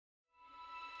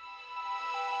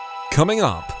Coming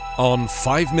up on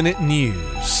 5 Minute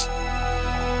News.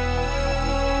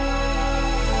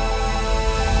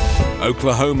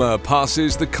 Oklahoma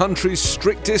passes the country's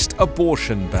strictest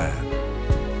abortion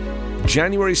ban.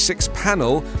 January 6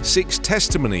 panel seeks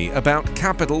testimony about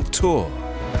Capitol tour.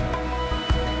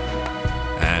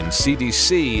 And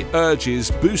CDC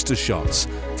urges booster shots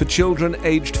for children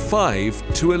aged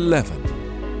 5 to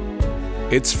 11.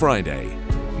 It's Friday,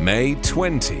 May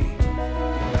 20.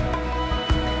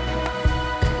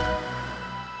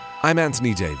 I'm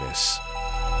Anthony Davis.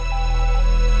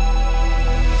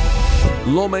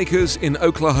 Lawmakers in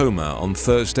Oklahoma on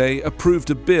Thursday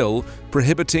approved a bill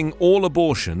prohibiting all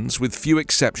abortions with few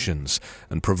exceptions,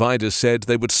 and providers said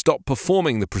they would stop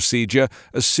performing the procedure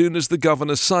as soon as the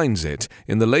governor signs it,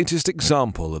 in the latest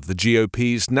example of the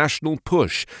GOP's national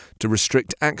push to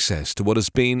restrict access to what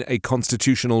has been a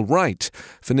constitutional right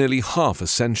for nearly half a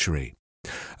century.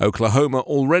 Oklahoma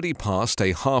already passed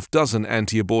a half-dozen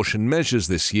anti-abortion measures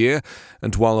this year,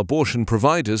 and while abortion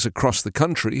providers across the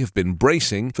country have been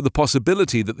bracing for the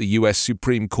possibility that the U.S.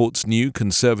 Supreme Court's new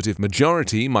conservative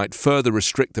majority might further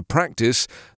restrict the practice,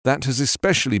 that has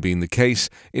especially been the case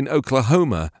in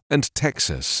Oklahoma and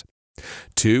Texas.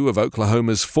 2 of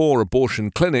Oklahoma's 4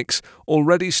 abortion clinics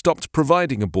already stopped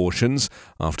providing abortions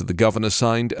after the governor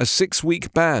signed a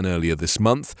 6-week ban earlier this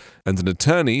month, and an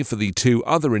attorney for the 2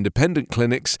 other independent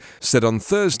clinics said on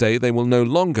Thursday they will no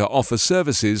longer offer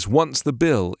services once the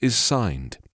bill is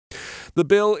signed. The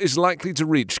bill is likely to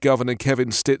reach Governor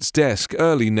Kevin Stitt's desk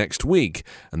early next week,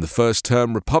 and the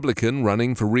first-term Republican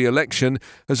running for re-election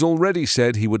has already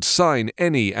said he would sign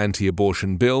any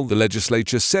anti-abortion bill the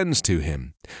legislature sends to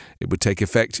him. It would take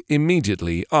effect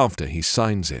immediately after he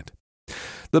signs it.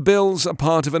 The bills are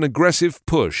part of an aggressive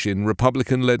push in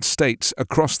Republican-led states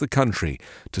across the country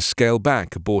to scale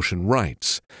back abortion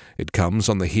rights. It comes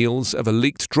on the heels of a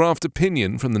leaked draft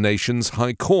opinion from the nation's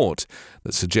High Court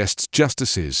that suggests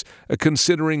justices are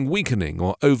considering weakening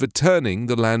or overturning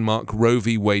the landmark Roe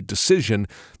v. Wade decision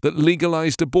that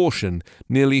legalized abortion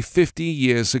nearly 50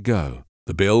 years ago.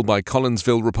 The bill by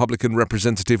Collinsville Republican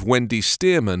Representative Wendy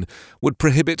Stearman would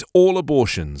prohibit all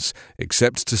abortions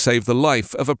except to save the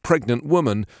life of a pregnant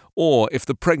woman, or if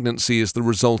the pregnancy is the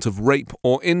result of rape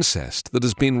or incest that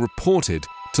has been reported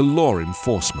to law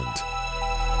enforcement.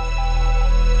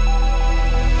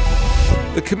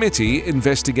 The committee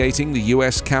investigating the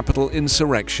U.S. Capitol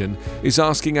insurrection is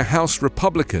asking a House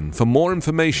Republican for more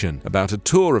information about a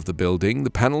tour of the building the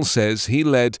panel says he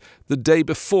led the day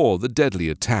before the deadly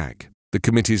attack. The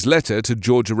committee's letter to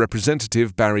Georgia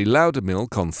Representative Barry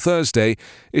Loudermilk on Thursday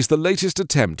is the latest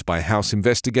attempt by House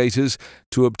investigators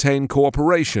to obtain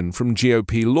cooperation from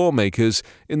GOP lawmakers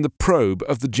in the probe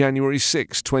of the January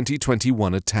 6,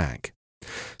 2021 attack.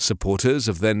 Supporters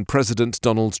of then-President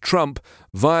Donald Trump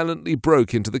violently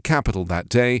broke into the Capitol that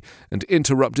day and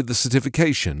interrupted the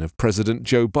certification of President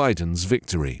Joe Biden's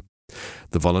victory.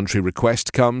 The voluntary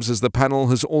request comes as the panel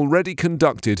has already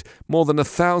conducted more than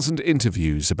 1,000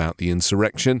 interviews about the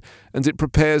insurrection, and it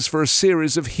prepares for a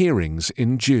series of hearings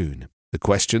in June. The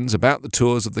questions about the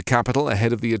tours of the Capitol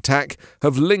ahead of the attack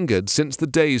have lingered since the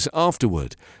days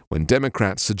afterward, when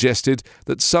Democrats suggested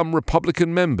that some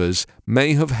Republican members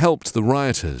may have helped the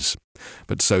rioters.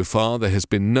 But so far there has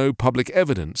been no public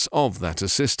evidence of that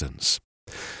assistance.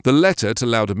 The letter to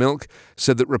Loudermilk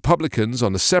said that Republicans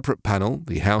on a separate panel,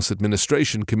 the House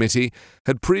Administration Committee,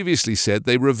 had previously said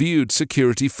they reviewed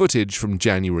security footage from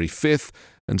January 5th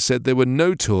and said there were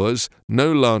no tours,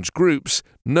 no large groups,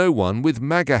 no one with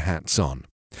MAGA hats on.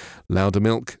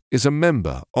 Loudermilk is a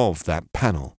member of that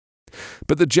panel.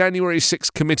 But the January 6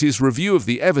 committee's review of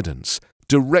the evidence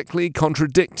directly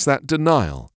contradicts that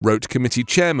denial, wrote committee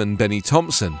chairman Benny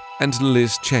Thompson and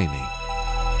Liz Cheney.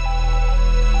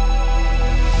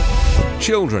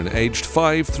 Children aged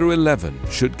 5 through 11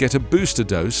 should get a booster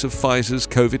dose of Pfizer's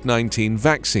COVID-19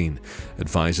 vaccine,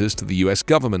 advisors to the U.S.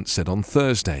 government said on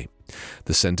Thursday.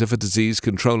 The Center for Disease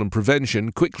Control and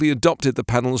Prevention quickly adopted the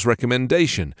panel's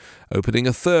recommendation, opening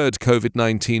a third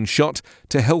COVID-19 shot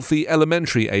to healthy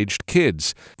elementary-aged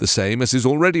kids, the same as is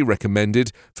already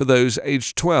recommended for those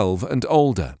aged 12 and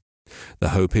older. The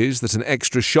hope is that an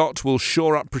extra shot will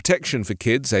shore up protection for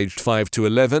kids aged 5 to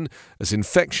 11 as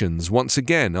infections once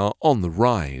again are on the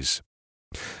rise.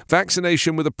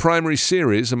 Vaccination with a primary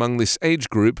series among this age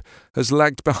group has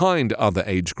lagged behind other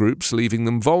age groups, leaving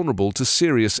them vulnerable to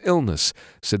serious illness,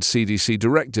 said CDC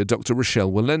Director Dr.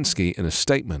 Rochelle Walensky in a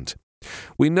statement.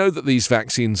 We know that these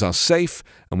vaccines are safe,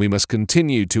 and we must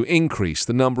continue to increase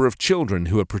the number of children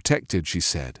who are protected, she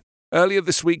said. Earlier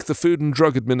this week, the Food and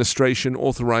Drug Administration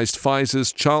authorized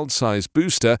Pfizer's child-size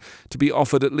booster to be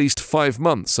offered at least 5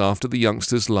 months after the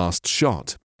youngster's last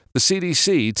shot. The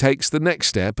CDC takes the next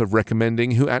step of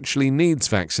recommending who actually needs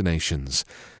vaccinations.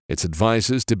 Its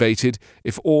advisors debated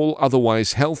if all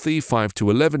otherwise healthy 5 to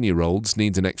 11-year-olds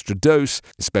need an extra dose,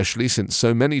 especially since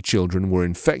so many children were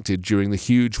infected during the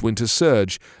huge winter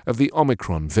surge of the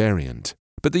Omicron variant.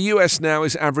 But the US now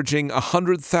is averaging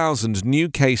 100,000 new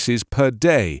cases per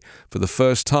day for the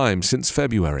first time since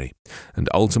February. And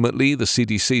ultimately, the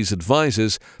CDC's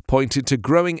advisors pointed to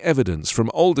growing evidence from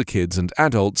older kids and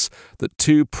adults that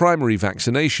 2 primary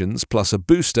vaccinations plus a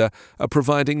booster are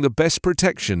providing the best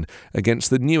protection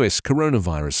against the newest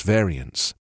coronavirus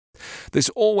variants. This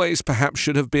always perhaps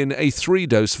should have been a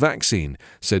 3-dose vaccine,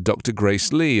 said Dr.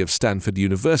 Grace Lee of Stanford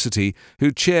University,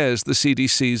 who chairs the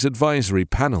CDC's advisory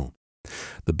panel.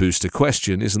 The booster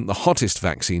question isn't the hottest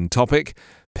vaccine topic.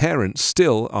 Parents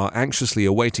still are anxiously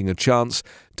awaiting a chance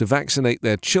to vaccinate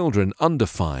their children under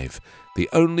 5, the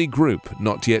only group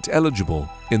not yet eligible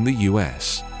in the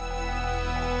US.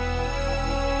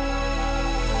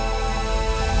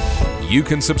 You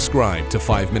can subscribe to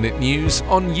 5-Minute News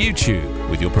on YouTube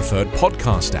with your preferred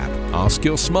podcast app. Ask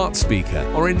your smart speaker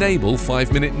or enable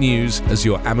 5-Minute News as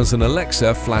your Amazon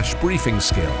Alexa flash briefing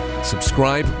skill.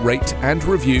 Subscribe, rate and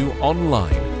review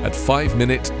online at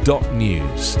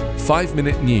 5minute.news.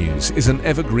 5-Minute News is an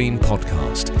evergreen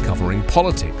podcast covering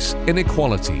politics,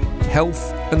 inequality,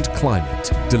 health and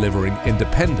climate, delivering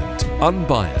independent,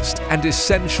 unbiased and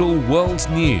essential world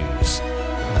news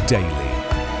daily.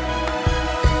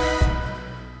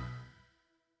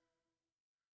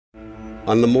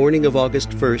 On the morning of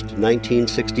August 1st,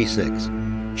 1966,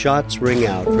 shots ring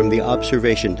out from the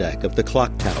observation deck of the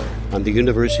clock tower on the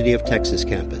University of Texas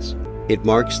campus. It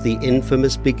marks the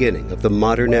infamous beginning of the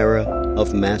modern era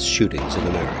of mass shootings in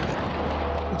America.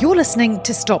 You're listening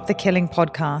to Stop the Killing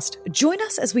podcast. Join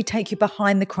us as we take you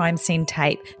behind the crime scene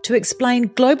tape to explain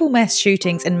global mass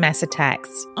shootings and mass attacks.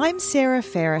 I'm Sarah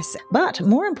Ferris, but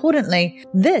more importantly,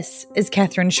 this is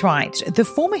Catherine Schweit, the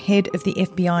former head of the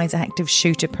FBI's active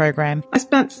shooter program. I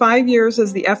spent 5 years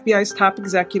as the FBI's top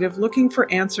executive looking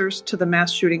for answers to the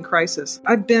mass shooting crisis.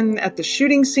 I've been at the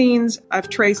shooting scenes, I've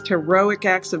traced heroic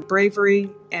acts of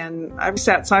bravery, and I've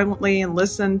sat silently and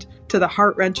listened to the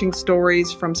heart-wrenching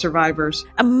stories from survivors.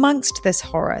 Amongst this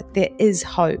horror, there is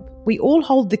hope. We all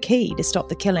hold the key to stop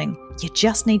the killing. You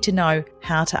just need to know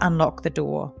how to unlock the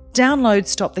door. Download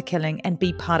Stop the Killing and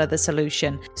be part of the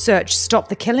solution. Search Stop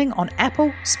the Killing on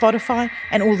Apple, Spotify,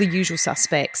 and all the usual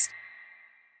suspects.